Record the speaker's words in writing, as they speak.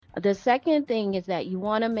The second thing is that you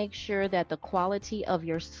want to make sure that the quality of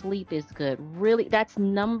your sleep is good. Really, that's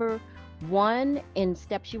number one in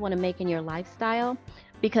steps you want to make in your lifestyle,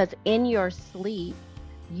 because in your sleep,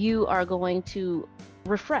 you are going to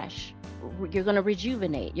refresh, you're going to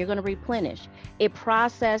rejuvenate, you're going to replenish. It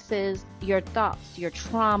processes your thoughts, your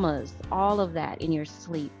traumas, all of that in your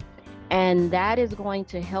sleep. And that is going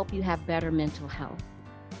to help you have better mental health.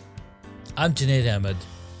 I'm Junaid Ahmed,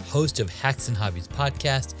 host of Hacks and Hobbies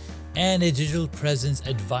podcast and a digital presence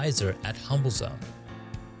advisor at HumbleZone.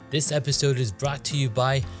 This episode is brought to you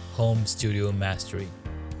by Home Studio Mastery.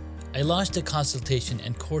 I launched a consultation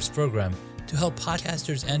and course program to help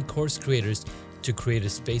podcasters and course creators to create a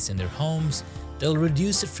space in their homes that'll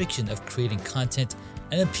reduce the friction of creating content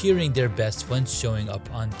and appearing their best when showing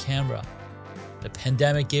up on camera. The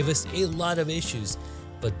pandemic gave us a lot of issues,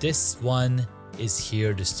 but this one is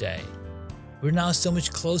here to stay. We're now so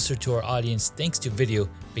much closer to our audience thanks to video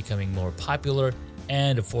becoming more popular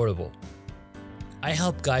and affordable. I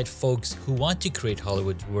help guide folks who want to create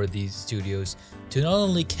Hollywood-worthy studios to not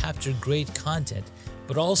only capture great content,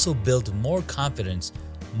 but also build more confidence,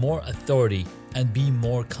 more authority, and be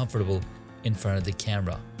more comfortable in front of the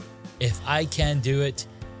camera. If I can do it,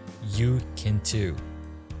 you can too.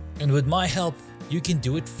 And with my help, you can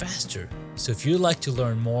do it faster. So if you'd like to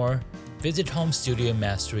learn more, visit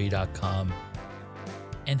homestudiomastery.com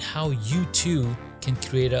and how you too can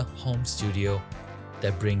create a home studio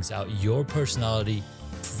that brings out your personality,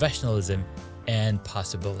 professionalism, and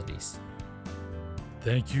possibilities.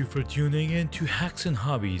 Thank you for tuning in to Hacks and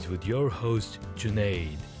Hobbies with your host,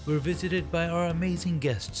 Junaid. We're visited by our amazing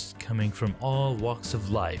guests coming from all walks of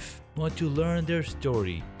life. Want to learn their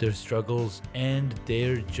story, their struggles, and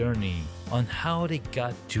their journey on how they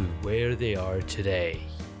got to where they are today.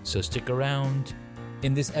 So stick around.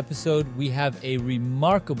 In this episode, we have a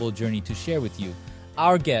remarkable journey to share with you.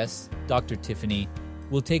 Our guest, Dr. Tiffany,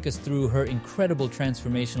 will take us through her incredible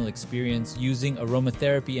transformational experience using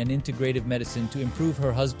aromatherapy and integrative medicine to improve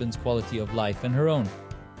her husband's quality of life and her own.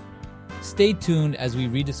 Stay tuned as we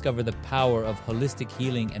rediscover the power of holistic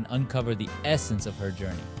healing and uncover the essence of her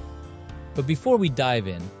journey. But before we dive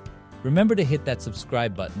in, remember to hit that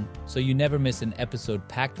subscribe button so you never miss an episode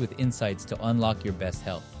packed with insights to unlock your best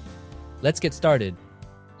health. Let's get started.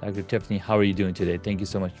 Dr. Tiffany, how are you doing today? Thank you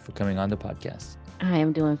so much for coming on the podcast. I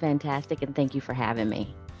am doing fantastic, and thank you for having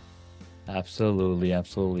me. Absolutely,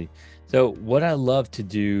 absolutely. So what I love to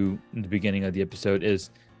do in the beginning of the episode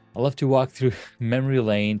is I love to walk through memory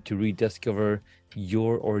lane to rediscover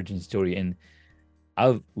your origin story. And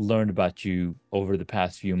I've learned about you over the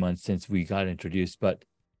past few months since we got introduced, but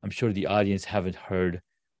I'm sure the audience haven't heard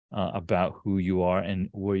about who you are and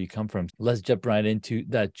where you come from. Let's jump right into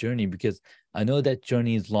that journey, because I know that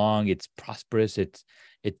journey is long, it's prosperous, it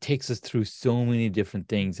takes us through so many different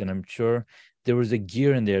things. And I'm sure there was a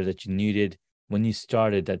gear in there that you needed when you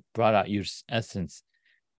started that brought out your essence.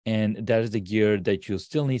 And that is the gear that you'll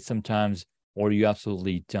still need sometimes, or you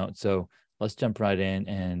absolutely don't. So let's jump right in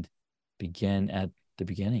and begin at the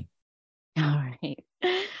beginning. All right.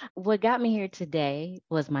 What got me here today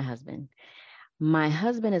was my husband. My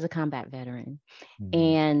husband is a combat veteran, Mm.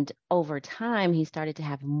 and over time, he started to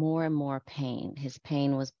have more and more pain. His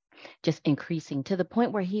pain was just increasing to the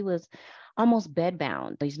point where he was almost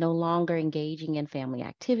bedbound. He's no longer engaging in family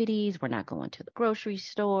activities. We're not going to the grocery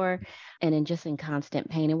store, and in constant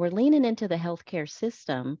pain. And we're leaning into the healthcare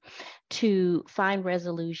system to find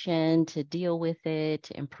resolution, to deal with it,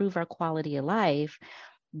 to improve our quality of life.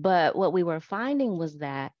 But what we were finding was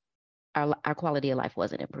that our quality of life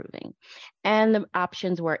wasn't improving, and the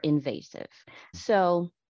options were invasive.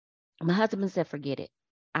 So my husband said, forget it.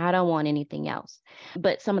 I don't want anything else.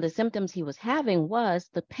 But some of the symptoms he was having was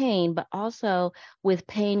the pain, but also with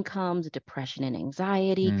pain comes depression and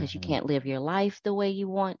anxiety because you Mhm. can't live your life the way you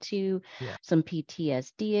want to, Yeah. some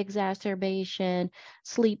PTSD exacerbation,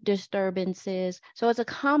 sleep disturbances. So it's a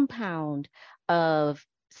compound of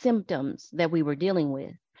symptoms that we were dealing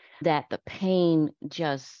with that the pain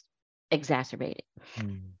just exacerbated.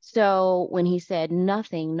 Mm. So when he said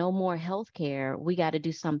nothing, no more healthcare, we got to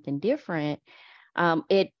do something different,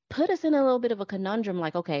 it put us in a little bit of a conundrum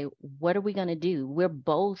like, okay, what are we going to do? We're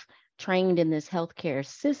both trained in this healthcare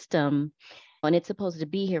system, and it's supposed to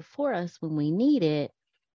be here for us when we need it.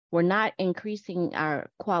 We're not increasing our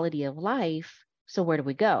quality of life. So where do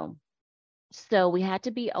we go? So we had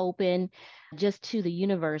to be open just to the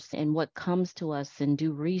universe and what comes to us and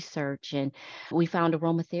do research. And we found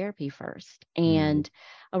aromatherapy first. Mm. And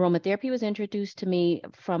aromatherapy was introduced to me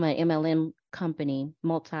from an MLM company,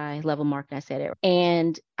 multi-level marketing. I said it.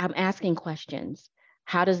 And I'm asking questions.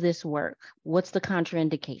 How does this work? What's the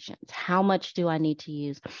contraindications? How much do I need to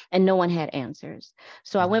use? And no one had answers.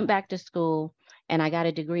 So I went back to school and I got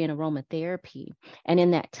a degree in aromatherapy. And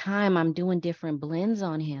in that time, I'm doing different blends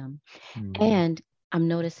on him Mm, and I'm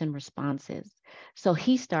noticing responses. So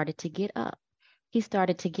he started to get up. He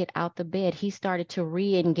started to get out the bed. He started to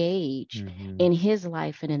re engage mhm. in his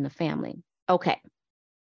life and in the family. Okay,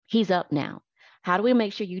 he's up now. How do we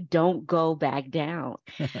make sure you don't go back down?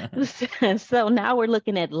 So now we're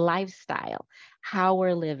looking at lifestyle, how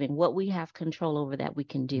we're living, what we have control over that we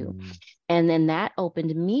can do. Mm, And then that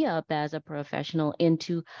opened me up as a professional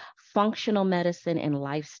into functional medicine and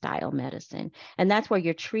lifestyle medicine. And that's where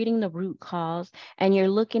you're treating the root cause and you're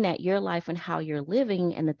looking at your life and how you're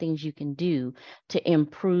living and the things you can do to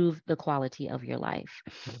improve the quality of your life.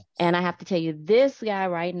 yes. And I have to tell you, this guy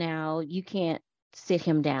right now, you can't sit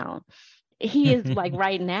him down. He is like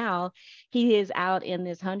right now, he is out in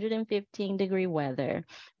this 115-degree weather,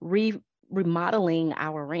 remodeling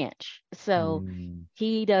our ranch. So Mm,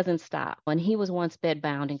 he doesn't stop. When he was once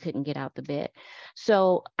bedbound and couldn't get out the bed.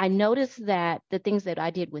 So I noticed that the things that I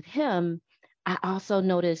did with him, I also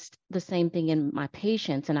noticed the same thing in my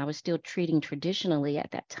patients, and I was still treating traditionally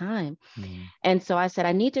at that time. mm, And so I said,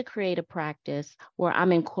 I need to create a practice where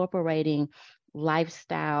I'm incorporating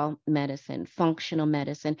lifestyle medicine, functional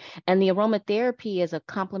medicine. And the aromatherapy is a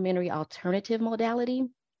complementary alternative modality.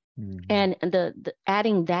 mhm. And the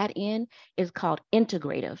adding that in is called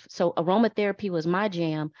integrative. So aromatherapy was my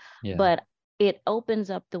jam, Yeah. but it opens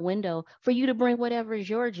up the window for you to bring whatever is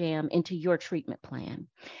your jam into your treatment plan.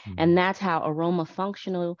 And Mm. that's how aroma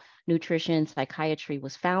functional nutrition psychiatry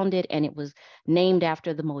was founded. And it was named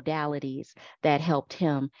after the modalities that helped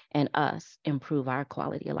him and us improve our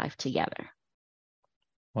quality of life together.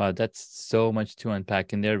 Wow, that's so much to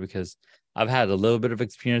unpack in there because I've had a little bit of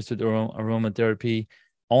experience with aromatherapy,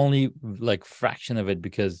 only like fraction of it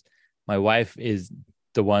because my wife is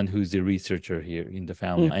the one who's the researcher here in the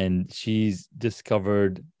family, and she's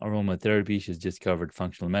discovered aromatherapy, she's discovered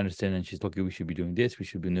functional medicine, and she's okay, we should be doing this, we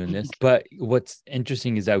should be doing this. But what's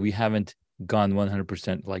interesting is that we haven't gone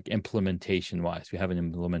 100% like implementation wise. We haven't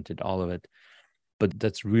implemented all of it. But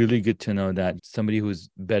that's really good to know that somebody who's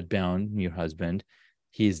bedbound, your husband,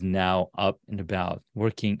 he's now up and about,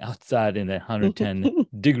 working outside in a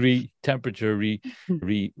 110-degree temperature,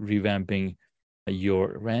 revamping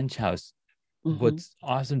your ranch house. Hmm. What's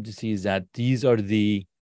awesome to see is that these are the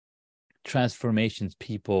transformations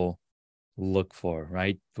people look for,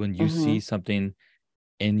 right? When you see Hmm. something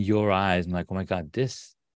in your eyes, I'm like, oh my God,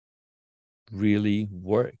 this really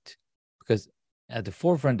worked. Because at the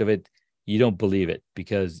forefront of it, you don't believe it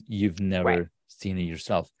because you've Right. never seen it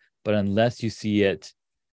yourself. But unless you see it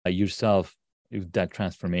yourself, that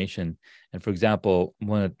transformation. And for example,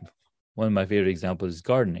 one of my favorite examples is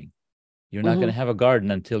gardening. You're not going Hmm. to have a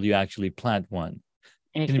garden until you actually plant one.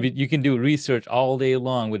 You can do research all day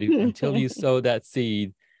long, but until you sow that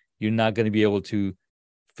seed, you're not going to be able to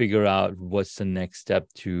figure out what's the next step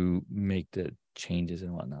to make the changes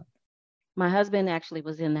and whatnot. My husband actually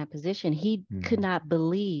was in that position. He could Mhm. not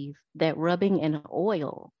believe that rubbing an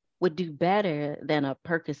oil would do better than a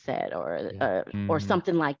Percocet Yeah. or Hmm.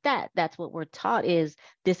 something like that. That's what we're taught is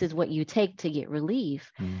this is what you take to get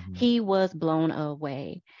relief. Hmm. He was blown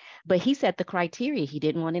away. But he set the criteria. He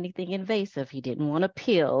didn't want anything invasive. He didn't want a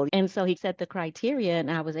pill. And so he set the criteria and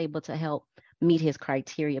I was able to help meet his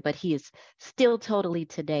criteria. But he is still totally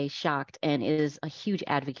today shocked and is a huge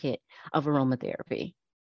advocate of aromatherapy.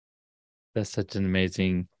 That's such an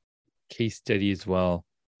amazing case study as well.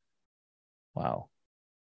 Wow.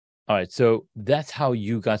 All right. So that's how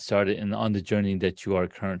you got started and on the journey that you are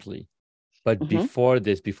currently. But Hmm. before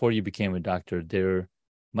this, before you became a doctor, there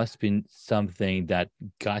must have been something that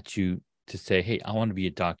got you to say, hey, I want to be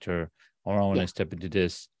a doctor or I want Yeah. to step into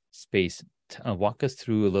this space. Walk us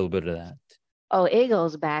through a little bit of that. Oh, it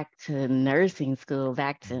goes back to nursing school,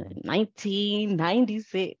 back to Mhm.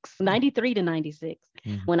 1996, 93 to 96,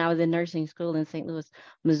 Mhm. when I was in nursing school in St. Louis,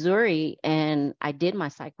 Missouri, and I did my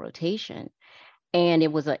psych rotation. And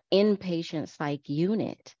it was an inpatient psych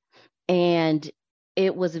unit. And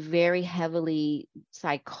it was very heavily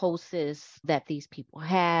psychosis that these people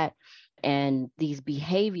had and these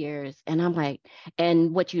behaviors. And I'm like,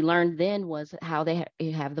 and what you learned then was how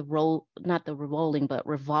you have the role, not the rolling, but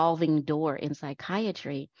revolving door in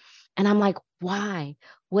psychiatry. And I'm like, why?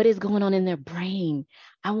 What is going on in their brain?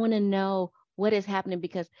 I want to know what is happening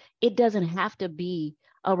because it doesn't have to be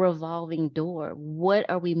a revolving door. What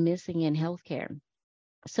are we missing in healthcare?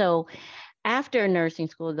 So after nursing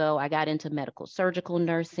school, though, I got into medical surgical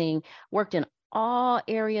nursing, worked in all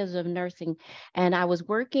areas of nursing. And I was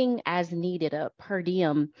working as needed, a per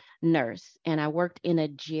diem nurse, and I worked in a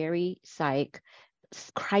geri psych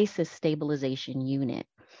crisis stabilization unit.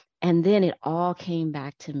 And then it all came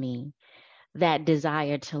back to me, that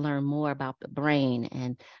desire to learn more about the brain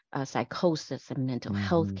and psychosis and mental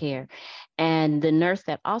health Mm-hmm. care. And the nurse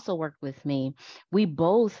that also worked with me, we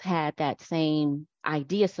both had that same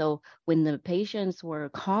idea. So when the patients were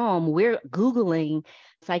calm, we're Googling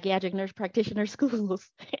psychiatric nurse practitioner schools.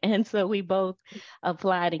 And so we both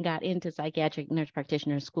applied and got into psychiatric nurse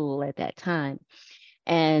practitioner school at that time.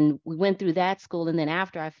 And we went through that school. And then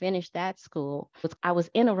after I finished that school, I was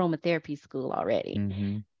in aromatherapy school already.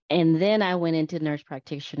 Mm-hmm. And then I went into nurse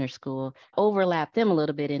practitioner school, overlapped them a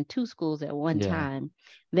little bit in two schools at one Yeah. time.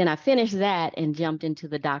 Then I finished that and jumped into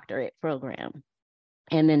the doctorate program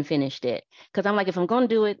and then finished it. Because I'm like, if I'm going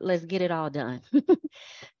to do it, let's get it all done.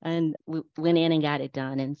 And we went in and got it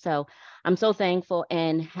done. And so I'm so thankful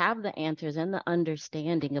and have the answers and the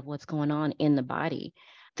understanding of what's going on in the body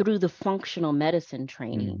through the functional medicine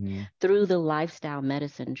training, Mm-hmm. through the lifestyle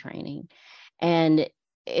medicine training. And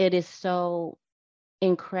it is so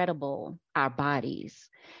incredible, our bodies,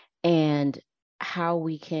 and how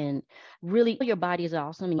we can really, your body is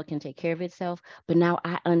awesome and it can take care of itself, but now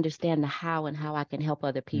I understand the how and how I can help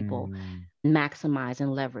other people Mm. maximize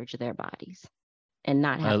and leverage their bodies and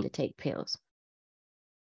not have Well, to take pills.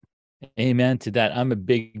 amen to that. I'm a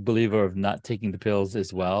big believer of not taking the pills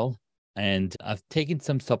as well. And I've taken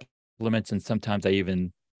some supplements, and sometimes I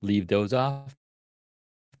even leave those off.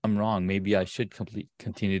 I'm wrong. Maybe I should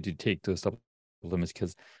continue to take those supplements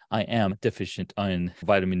because I am deficient on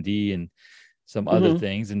vitamin D and some other Mm-hmm.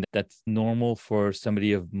 things, and that's normal for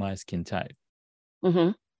somebody of my skin type.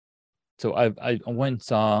 Mm-hmm. So I went and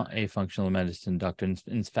saw a functional medicine doctor.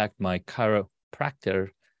 In fact, my chiropractor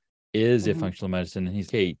is a Mm-hmm. functional medicine, and he's,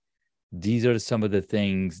 hey, these are some of the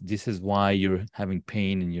things. This is why you're having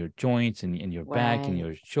pain in your joints and in your back and Right.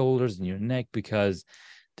 your shoulders and your neck, because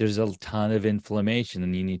there's a ton of inflammation,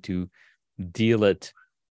 and you need to deal with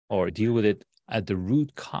it at the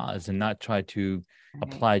root cause and not try to Right.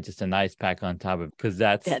 apply just an ice pack on top of it, because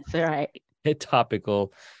that's That's right. a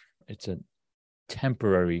topical. It's a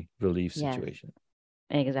temporary relief Yes, situation.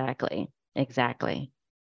 exactly. Exactly.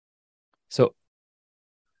 So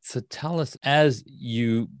tell us, as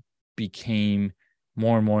you became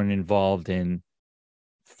more and more involved in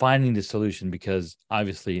finding the solution, because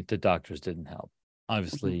obviously the doctors didn't help. Mm-hmm.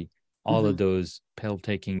 Obviously, all Mm-hmm. of those pill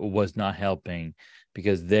taking was not helping,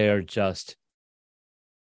 because they're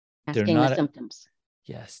Masking the not, symptoms.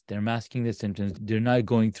 yes, they're masking the symptoms. They're not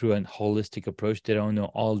going through a holistic approach. They don't know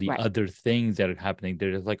all the Right. other things that are happening.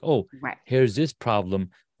 They're just like, oh, Right. here's this problem.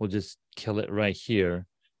 We'll just kill it right here.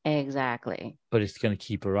 Exactly. But it's going to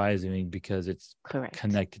keep arising because it's Correct.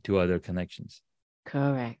 connected to other connections.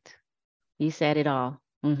 Correct. You said it all.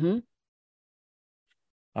 Mm-hmm.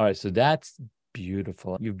 All right. So that's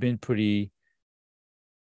beautiful. You've been pretty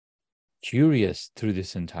curious through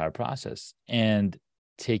this entire process, and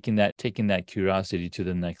taking that curiosity to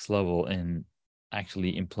the next level and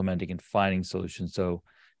actually implementing and finding solutions. So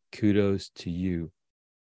kudos to you.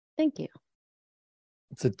 Thank you.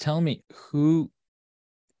 So tell me, who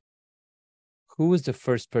was the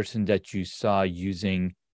first person that you saw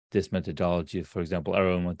using this methodology, for example,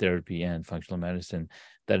 aromatherapy and functional medicine,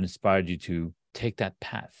 that inspired you to take that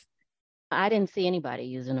path? I didn't see anybody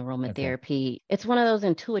using Okay. aromatherapy. It's one of those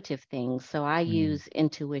intuitive things. So I Mm, use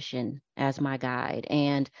intuition as my guide.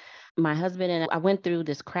 And my husband and I went through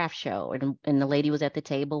this craft show, and the lady was at the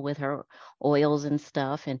table with her oils and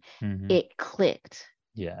stuff. And mm-hmm. it clicked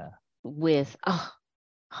Yeah. with, oh,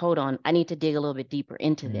 hold on, I need to dig a little bit deeper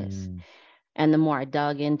into this. Mm, And the more I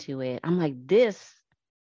dug into it, I'm like, this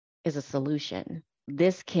is a solution.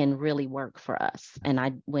 This can really work for us. And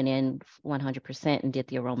I went in 100% and did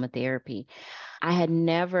the aromatherapy. I had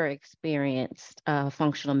never experienced a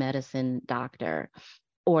functional medicine doctor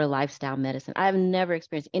or lifestyle medicine. I've never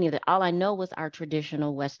experienced any of that. All I know was our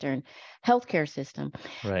traditional Western healthcare system.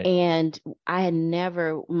 right. And I had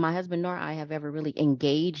never, my husband nor I have ever really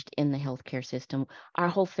engaged in the healthcare system. Our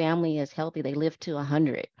whole family is healthy. They live to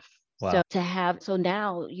 100. Wow. So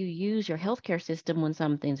now you use your healthcare system when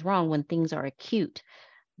something's wrong, when things are acute.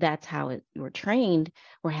 That's how we're trained.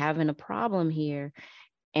 We're having a problem here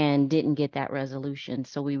and didn't get that resolution.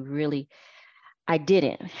 So I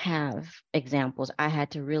didn't have examples. I had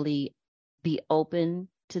to really be open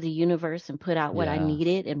to the universe and put out what I Yeah.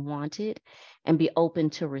 needed and wanted and be open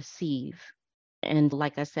to receive. And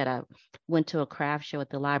like I said, I went to a craft show at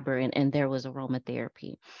the library, and there was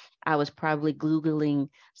aromatherapy. I was probably Googling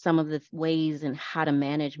some of the ways and how to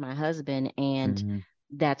manage my husband, and Mm-hmm.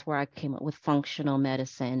 that's where I came up with functional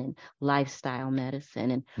medicine and lifestyle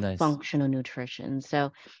medicine and Nice. functional nutrition.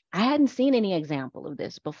 So I hadn't seen any example of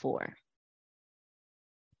this before.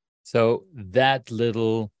 So that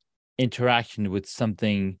little interaction with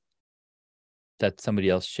something that somebody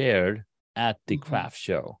else shared at the Mhm. craft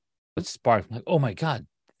show, it sparked like, oh my God,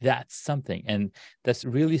 that's something. And that's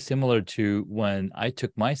really similar to when I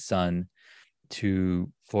took my son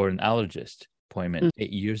for an allergist appointment Mm.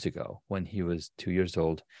 8 years ago when he was 2 years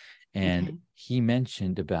old. And Okay. he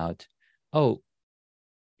mentioned about, oh,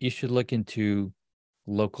 you should look into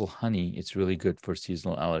local honey. It's really good for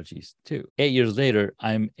seasonal allergies too. 8 years later,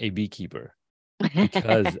 I'm a beekeeper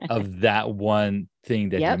because of that one thing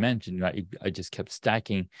that he Yep. mentioned. Right? I just kept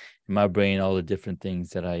stacking in my brain all the different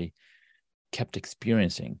things that I kept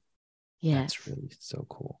experiencing. That's Yes. really so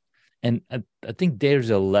cool. And I think there's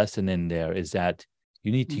a lesson in there is that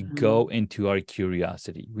you need to Hmm. go into our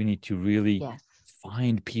curiosity. We need to really Yes.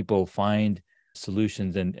 find people, find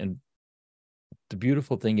solutions. And the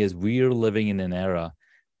beautiful thing is we're living in an era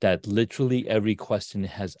that literally every question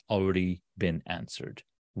has already been answered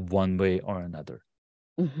one way or another.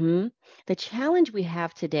 Hmm. The challenge we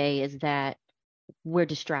have today is that we're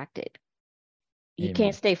distracted. You can't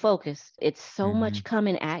Amen. stay focused. It's so Mm-hmm. much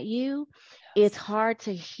coming at you. It's Yes. hard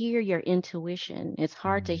to hear your intuition. It's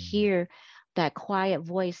hard to Mm, hear that quiet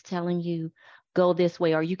voice telling you, go this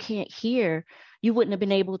way, or you can't hear. You wouldn't have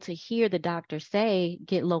been able to hear the doctor say,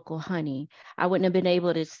 get local honey. I wouldn't have been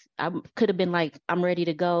able to, could have been like, I'm ready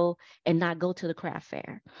to go and not go to the craft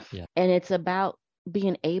fair. yeah. And it's about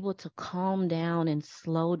being able to calm down and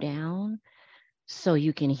slow down so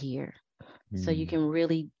you can hear, so you Mm, can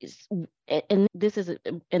really and this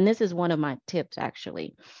is one of my tips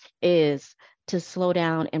actually, is to slow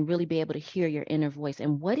down and really be able to hear your inner voice.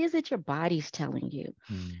 And what is it your body's telling you?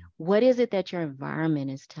 mm, What is it that your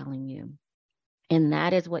environment is telling you? And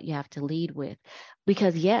that is what you have to lead with,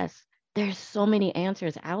 because yes, there's so many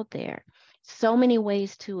answers out there, so many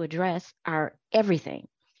ways to address our everything.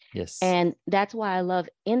 yes. And that's why I love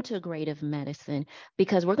integrative medicine,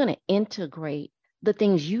 because we're going to integrate the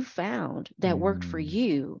things you found that worked for Mm,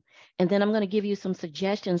 you. And then I'm going to give you some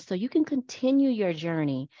suggestions so you can continue your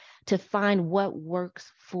journey to find what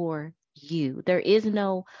works for you. There is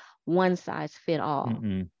no one size fit all.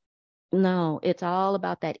 mm-mm. No, it's all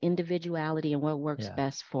about that individuality and what works Yeah.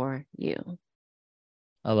 best for you.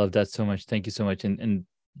 I love that so much. Thank you so much. And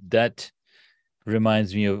that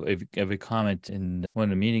reminds me of a comment in one of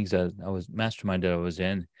the meetings that I was mastermind that I was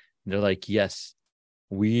in. They're like, yes,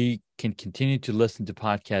 we can continue to listen to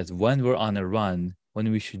podcasts when we're on a run,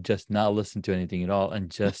 when we should just not listen to anything at all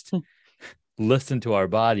and just listen to our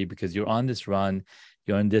body because you're on this run,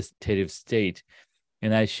 you're in this meditative state.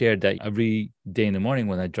 And I shared that every day in the morning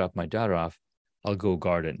when I drop my daughter off, I'll go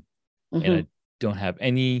garden and Hmm. I don't have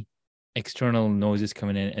any external noises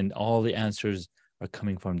coming in, and all the answers are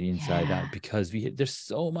coming from the inside out Yeah. because there's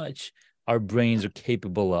so much our brains are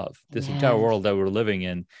capable of. This entire Yes. world that we're living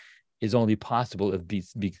in is only possible if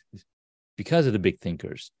because of the big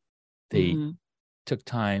thinkers. They Hmm. took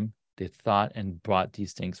time, they thought, and brought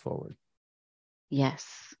these things forward.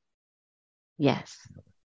 Yes. Yes.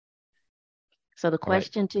 So the All right.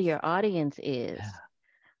 question to your audience Yeah. is,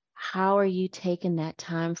 how are you taking that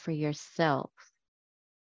time for yourself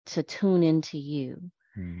to tune into you?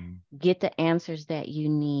 Mm, Get the answers that you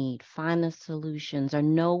need, find the solutions, or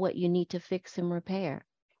know what you need to fix and repair.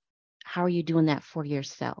 How are you doing that for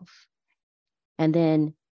yourself? And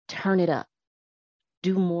then turn it up,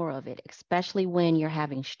 do more of it, especially when you're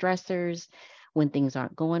having stressors, when things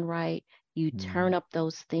aren't going right. You mm. turn up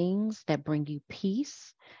those things that bring you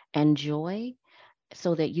peace and joy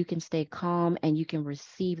so that you can stay calm and you can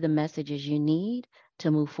receive the messages you need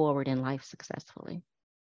to move forward in life successfully.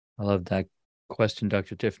 I love that question,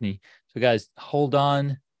 Dr. Tiffany. So, guys, hold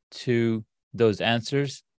on to those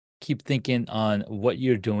answers. Keep thinking on what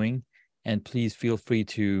you're doing, and please feel free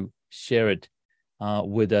to share it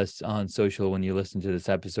with us on social when you listen to this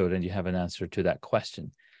episode and you have an answer to that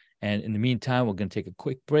question. And in the meantime, we're going to take a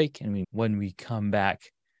quick break. And when we come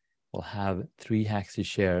back, we'll have 3 hacks to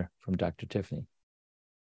share from Dr. Tiffany.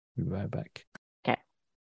 We'll be right back. Okay.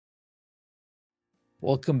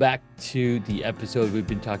 Welcome back to the episode. We've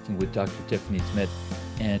been talking with Dr. Tiffany Smith,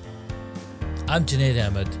 and I'm Junaid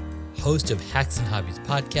Ahmed, host of Hacks and Hobbies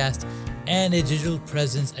podcast and a digital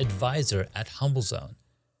presence advisor at HumbleZone.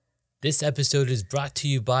 This episode is brought to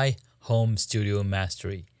you by Home Studio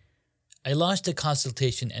Mastery. I launched a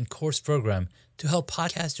consultation and course program to help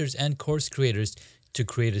podcasters and course creators to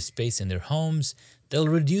create a space in their homes that'll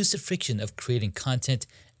reduce the friction of creating content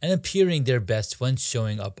and appearing their best when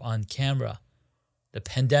showing up on camera. The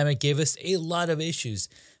pandemic gave us a lot of issues,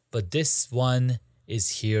 but this one is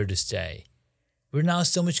here to stay. We're now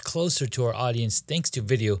so much closer to our audience thanks to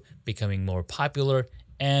video becoming more popular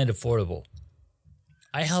and affordable.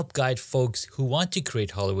 I help guide folks who want to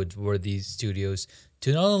create Hollywood-worthy studios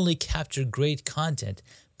to not only capture great content,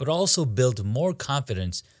 but also build more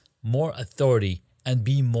confidence, more authority, and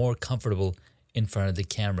be more comfortable in front of the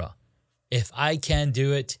camera. If I can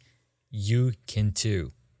do it, you can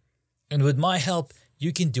too. And with my help,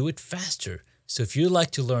 you can do it faster. So if you'd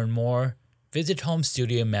like to learn more, visit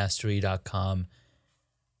homestudiomastery.com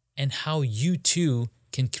and how you too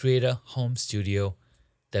can create a home studio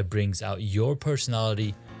that brings out your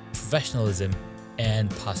personality, professionalism, and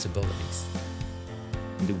possibilities.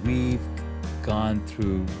 We've gone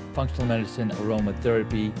through functional medicine,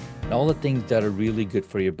 aromatherapy, and all the things that are really good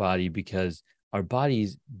for your body, because our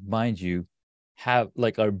bodies, mind you, have,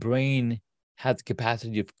 like, our brain has the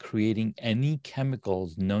capacity of creating any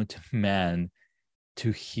chemicals known to man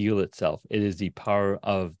to heal itself. It is the power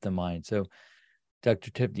of the mind. So,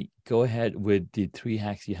 Dr. Tiffany, go ahead with the 3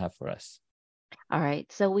 hacks you have for us. All right.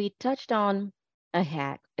 So we touched on a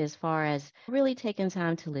hack as far as really taking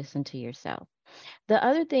time to listen to yourself. The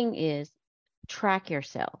other thing is track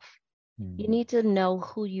yourself. You need to know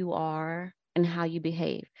who you are and how you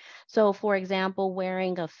behave. So, for example,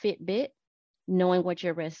 wearing a Fitbit, knowing what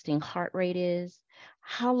your resting heart rate is,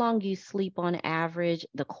 how long you sleep on average,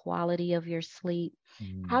 the quality of your sleep.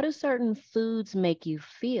 How do certain foods make you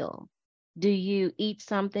feel? Do you eat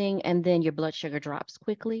something and then your blood sugar drops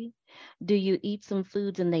quickly? Do you eat some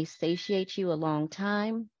foods and they satiate you a long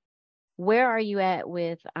time? Where are you at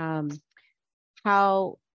with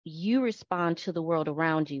how you respond to the world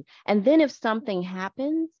around you? And then if something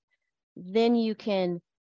happens, then you can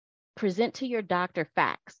present to your doctor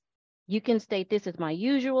facts. You can state this is my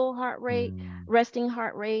usual heart rate, resting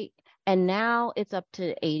heart rate, and now it's up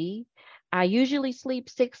to 80. I usually sleep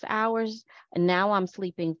 6 hours, and now I'm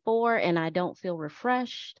sleeping 4, and I don't feel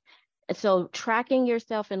refreshed. So tracking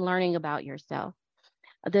yourself and learning about yourself.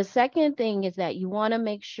 The second thing is that you want to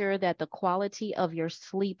make sure that the quality of your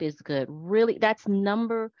sleep is good. Really, that's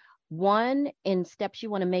number one in steps you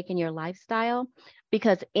want to make in your lifestyle,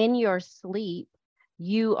 because in your sleep,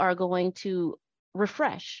 you are going to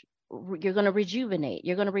refresh, you're going to rejuvenate,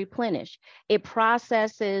 you're going to replenish. It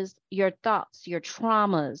processes your thoughts, your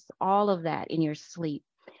traumas, all of that in your sleep.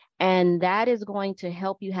 And that is going to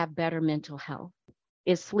help you have better mental health.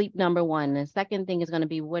 Is sleep number one. The second thing is going to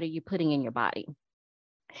be, what are you putting in your body?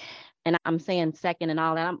 And I'm saying second and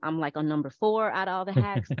all that, I'm like on number 4 out of all the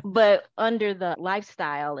hacks. But under the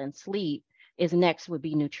lifestyle and sleep is next would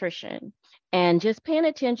be nutrition. And just paying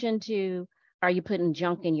attention to, are you putting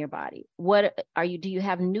junk in your body? What are you, do you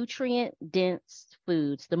have nutrient dense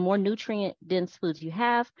foods? The more nutrient dense foods you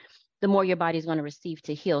have, the more your body is going to receive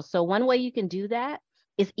to heal. So one way you can do that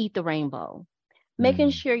is eat the rainbow.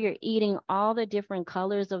 Making sure you're eating all the different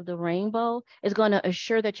colors of the rainbow is going to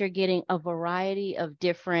assure that you're getting a variety of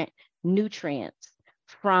different nutrients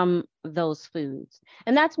from those foods.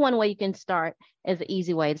 And that's one way you can start as an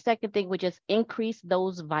easy way. The second thing would just increase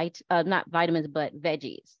those not vitamins, but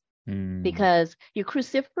veggies, because your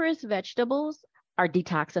cruciferous vegetables are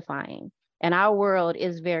detoxifying and our world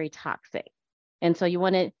is very toxic. And so you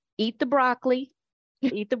want to eat the broccoli,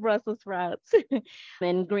 eat the Brussels sprouts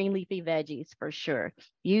and green leafy veggies for sure.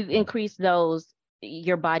 You increase those,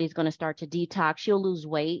 your body's going to start to detox. You'll lose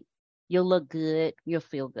weight. You'll look good. You'll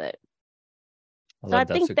feel good. So I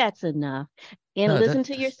think that's enough. And listen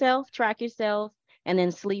to yourself, track yourself, and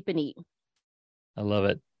then sleep and eat. I love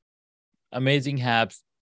it. Amazing hacks.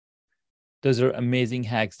 Those are amazing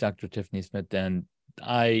hacks, Dr. Tiffany Smith. And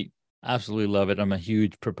I absolutely love it. I'm a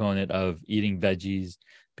huge proponent of eating veggies,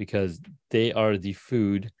 because they are the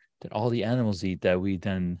food that all the animals eat that we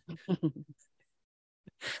then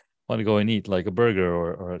want to go and eat, like a burger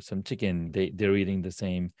or some chicken. They're eating the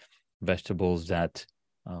same vegetables that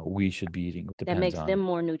we should be eating. That makes them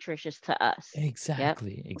more nutritious to us.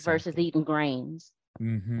 Exactly. Versus eating grains.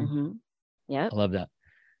 Yep. I love that.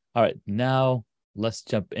 All right. Now let's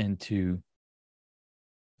jump into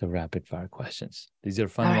the rapid fire questions. These are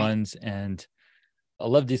fun ones. And I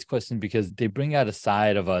love these questions because they bring out a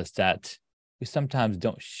side of us that we sometimes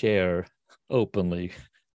don't share openly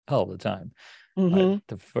all the time. Right,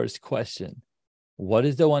 the first question: what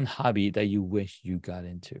is the one hobby that you wish you got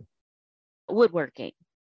into? Woodworking.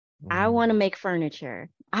 I want to make furniture.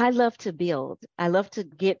 I love to build. I love to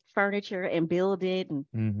get furniture and build it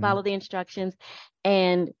and follow the instructions.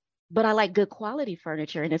 But I like good quality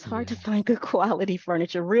furniture, and it's hard to find good quality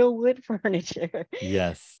furniture, real wood furniture.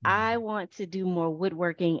 Yes. I want to do more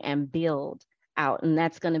woodworking and build. out, and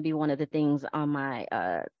that's going to be one of the things on my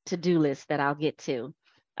to-do list that I'll get to,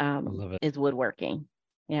 I love it. is woodworking.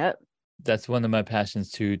 Yep. That's one of my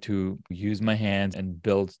passions too, to use my hands and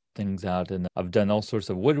build things out. And I've done all sorts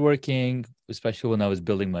of woodworking, especially when I was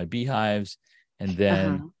building my beehives. And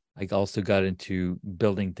then Uh-huh. I also got into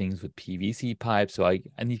building things with PVC pipes. So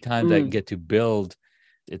anytime that I Mm. get to build,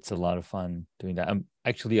 it's a lot of fun doing that. I'm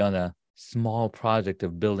actually on a small project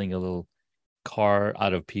of building a little car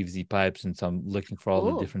out of PVC pipes. And so I'm looking for all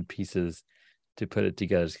the Ooh. different pieces to put it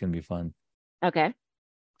together. It's going to be fun, Okay.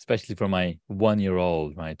 especially for my 1 year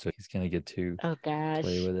old, right? So he's going to get to Oh play gosh.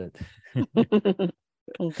 with it.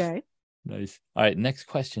 Okay. Nice. All right, next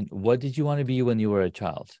question. What did you want to be when you were a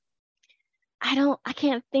child? I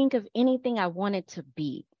can't think of anything I wanted to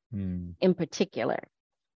be Hmm. in particular,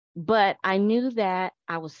 but I knew that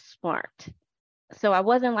I was smart. So I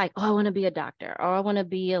wasn't like, oh, I want to be a doctor, or I want to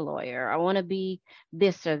be a lawyer, or I want to be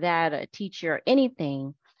this or that, a teacher, or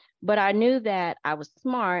anything. But I knew that I was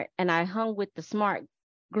smart, and I hung with the smart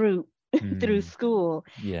group through Hmm. school.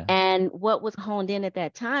 Yeah. And what was honed in at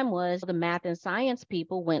that time was the math and science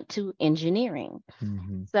people went to engineering.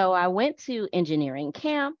 Hmm. So I went to engineering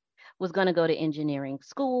camp, was going to go to engineering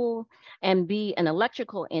school and be an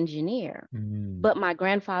electrical engineer. Hmm. But my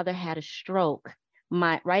grandfather had a stroke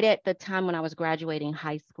right at the time when I was graduating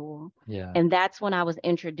high school. Yeah. And that's when I was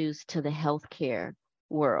introduced to the healthcare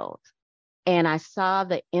world. And I saw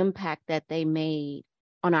the impact that they made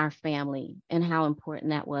on our family and how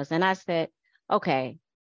important that was. And I said, okay,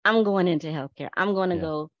 I'm going into healthcare. I'm going to Yeah.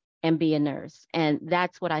 go and be a nurse. And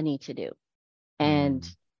that's what I need to do. And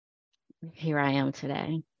Hmm. here I am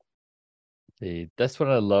today. That's what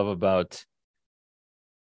I love about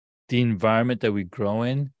the environment that we grow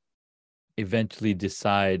in. Eventually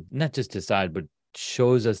decide, not just decide, but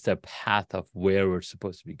shows us the path of where we're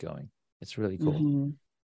supposed to be going. It's really cool. Hmm.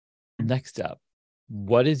 Next up,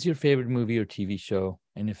 what is your favorite movie or TV show?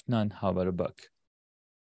 And if none, how about a book?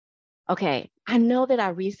 Okay, I know that I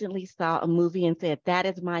recently saw a movie and said that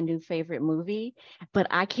is my new favorite movie, but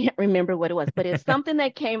I can't remember what it was. But it's something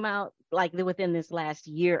that came out like within this last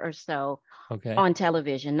year or so Okay. on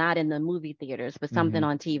television, not in the movie theaters, but something Hmm.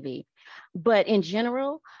 on TV. But in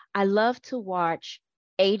general, I love to watch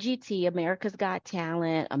AGT, America's Got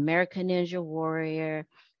Talent, American Ninja Warrior,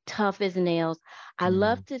 Tough as Nails. I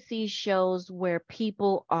love to see shows where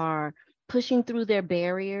people are pushing through their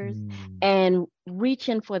barriers Mm. and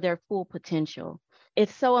reaching for their full potential.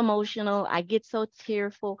 It's so emotional. I get so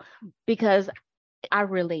tearful because I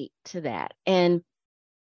relate to that. And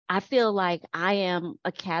I feel like I am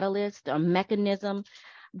a catalyst, a mechanism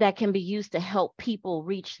that can be used to help people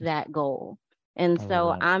reach that goal. And I love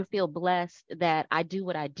so that. I feel blessed that I do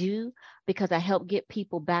what I do because I help get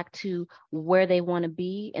people back to where they want to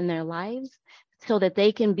be in their lives so that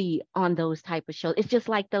they can be on those type of shows. It's just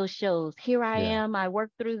like those shows. Here I Yeah. am, I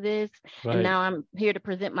worked through this, and Right. now I'm here to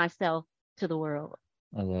present myself to the world.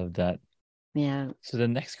 I love that. Yeah. So the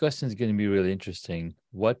next question is going to be really interesting.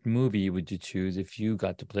 What movie would you choose if you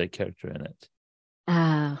got to play a character in it?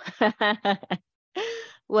 Uh,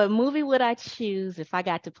 what movie would I choose if I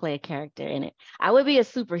got to play a character in it? I would be a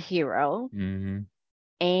superhero. Hmm.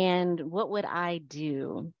 And what would I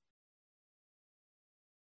do?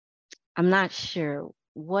 I'm not sure.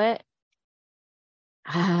 What?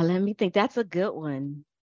 Let me think. That's a good one.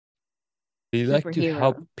 You like to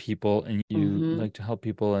help Superhero. people and you Hmm. like to help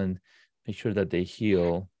people and make sure that they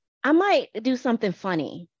heal. I might do something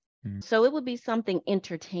funny. Mm. So it would be something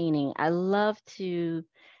entertaining. I love to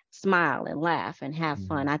smile and laugh and have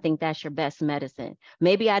fun. Mhm. I think that's your best medicine.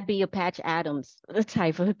 Maybe I'd be a Patch Adams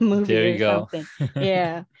type of movie There you or go. something.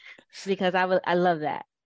 Yeah, because I love that.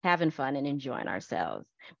 Having fun and enjoying ourselves.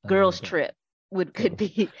 I love Girls that. trip could Go.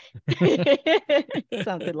 be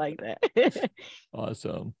something like that.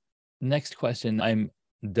 Awesome. Next question.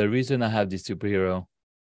 The reason I have this superhero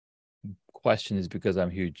question is because I'm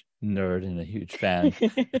a huge nerd and a huge fan.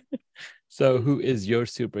 So who is your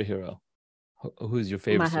superhero? Who's your My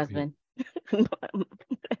favorite superhero? husband.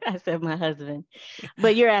 I said my husband.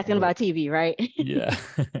 But you're asking Oh, about TV, right? yeah.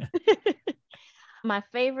 My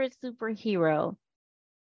favorite superhero.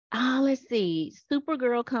 Let's see.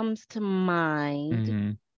 Supergirl comes to mind,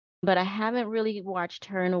 Hmm. but I haven't really watched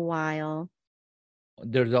her in a while.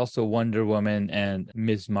 There's also Wonder Woman and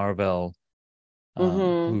Ms. Marvel,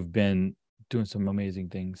 Hmm. who've been doing some amazing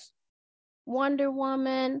things. Wonder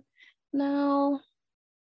Woman. No.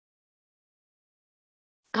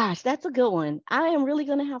 Gosh, that's a good one. I am really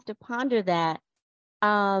going to have to ponder that.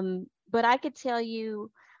 But I could tell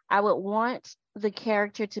you, I would want the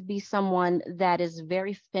character to be someone that is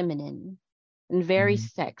very feminine and very Mhm.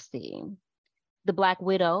 sexy. The Black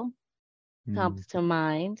Widow. comes to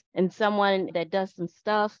mind, and someone that does some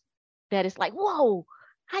stuff that is like, whoa,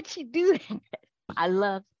 how'd she do that? I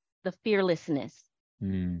love the fearlessness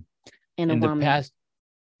Mm. in a In the woman. past,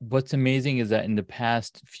 what's amazing is that in the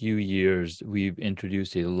past few years, we've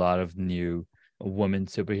introduced a lot of new women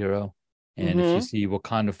superhero. And if you Mm-hmm. see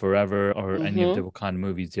Wakanda Forever or any of the Mm-hmm. Wakanda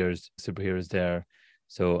movies, there's superheroes there.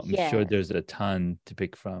 So I'm sure Yes. there's a ton to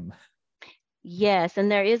pick from. Yes.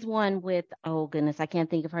 And there is one with, oh goodness, I can't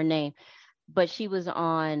think of her name, but she was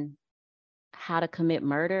on How to Commit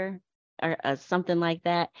Murder or something like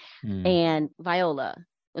that. Mm. And Viola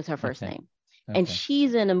was her first Okay. name. And Okay.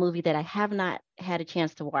 she's in a movie that I have not had a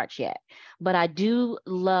chance to watch yet. But I do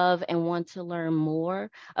love and want to learn more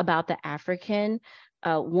about the African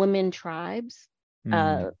women tribes. Mm.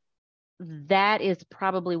 Uh, that is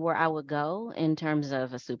probably where I would go in terms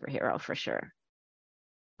of a superhero for sure.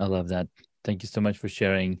 I love that. Thank you so much for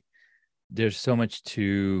sharing. There's so much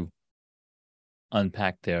to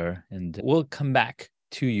unpack there, and we'll come back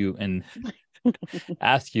to you and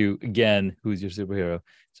ask you again who's your superhero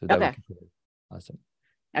so that we Okay. can put it. Awesome.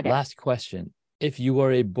 Okay. Last question. If you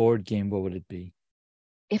were a board game, what would it be?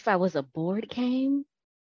 If I was a board game,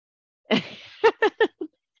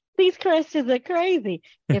 these questions are crazy.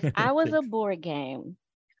 If I was a Thanks. board game,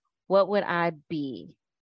 what would I be?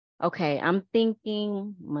 Okay, I'm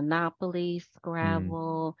thinking Monopoly, Mm.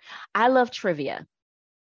 Scrabble. I love trivia.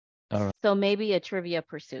 All right. So maybe a trivia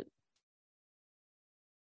pursuit.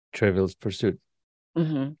 Trivial Pursuit.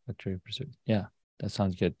 Hmm. A Trivial Pursuit. Yeah, that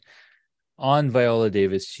sounds good. On Viola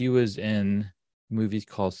Davis, she was in movies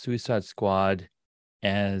called Suicide Squad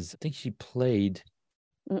as I think she played.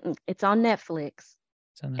 It's on Netflix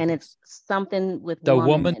It's on and it's Netflix. something with The woman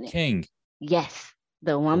Woman in it. King. Yes,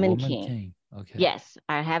 The The Woman Woman King. King. Okay. Yes,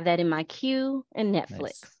 I have that in my queue and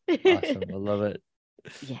Netflix. Nice. Awesome. I love it.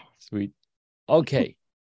 Yes. Sweet. Okay.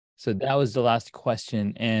 So that was the last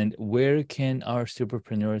question. And where can our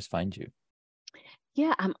superpreneurs find you?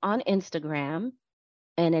 Yeah, I'm on Instagram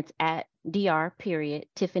and it's at Dr. period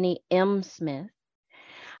Tiffany M. Smith.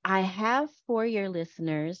 I have for your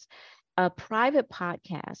listeners a private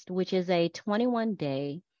podcast, which is a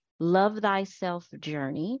 21-day love thyself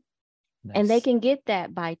journey. And they Nice. can get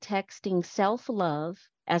that by texting self love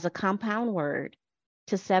as a compound word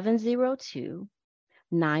to 702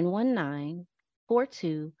 919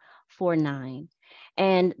 4249.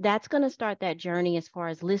 And that's going to start that journey as far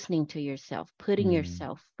as listening to yourself, putting Mm.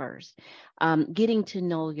 yourself first, getting to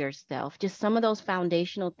know yourself, just some of those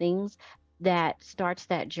foundational things that starts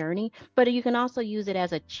that journey. But you can also use it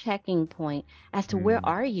as a checking point as to where Mm.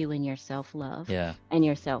 are you in your self-love Yeah. and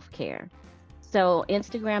your self-care. So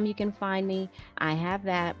Instagram, you can find me. I have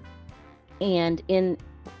that. And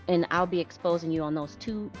I'll be exposing you on those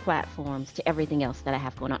two platforms to everything else that I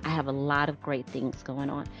have going on. I have a lot of great things going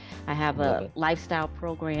on. I have Love a it. lifestyle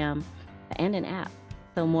program and an app.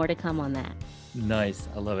 So more to come on that. Nice.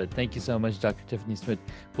 I love it. Thank you so much, Dr. Tiffany Smith.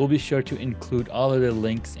 We'll be sure to include all of the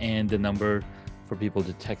links and the number for people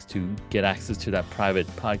to text to get access to that private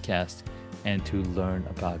podcast and to learn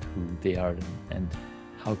about who they are and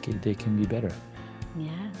how they can be better. Yeah.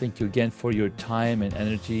 Thank you again for your time and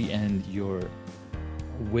energy and your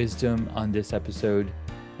wisdom on this episode.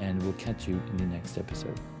 And we'll catch you in the next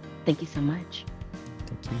episode. Thank you so much.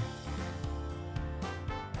 Thank you.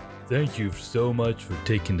 Thank you so much for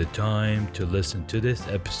taking the time to listen to this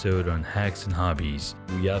episode on Hacks and Hobbies.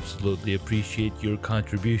 We absolutely appreciate your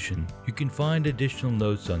contribution. You can find additional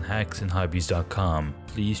notes on hacksandhobbies.com.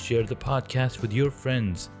 Please share the podcast with your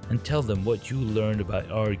friends and tell them what you learned about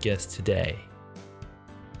our guest today.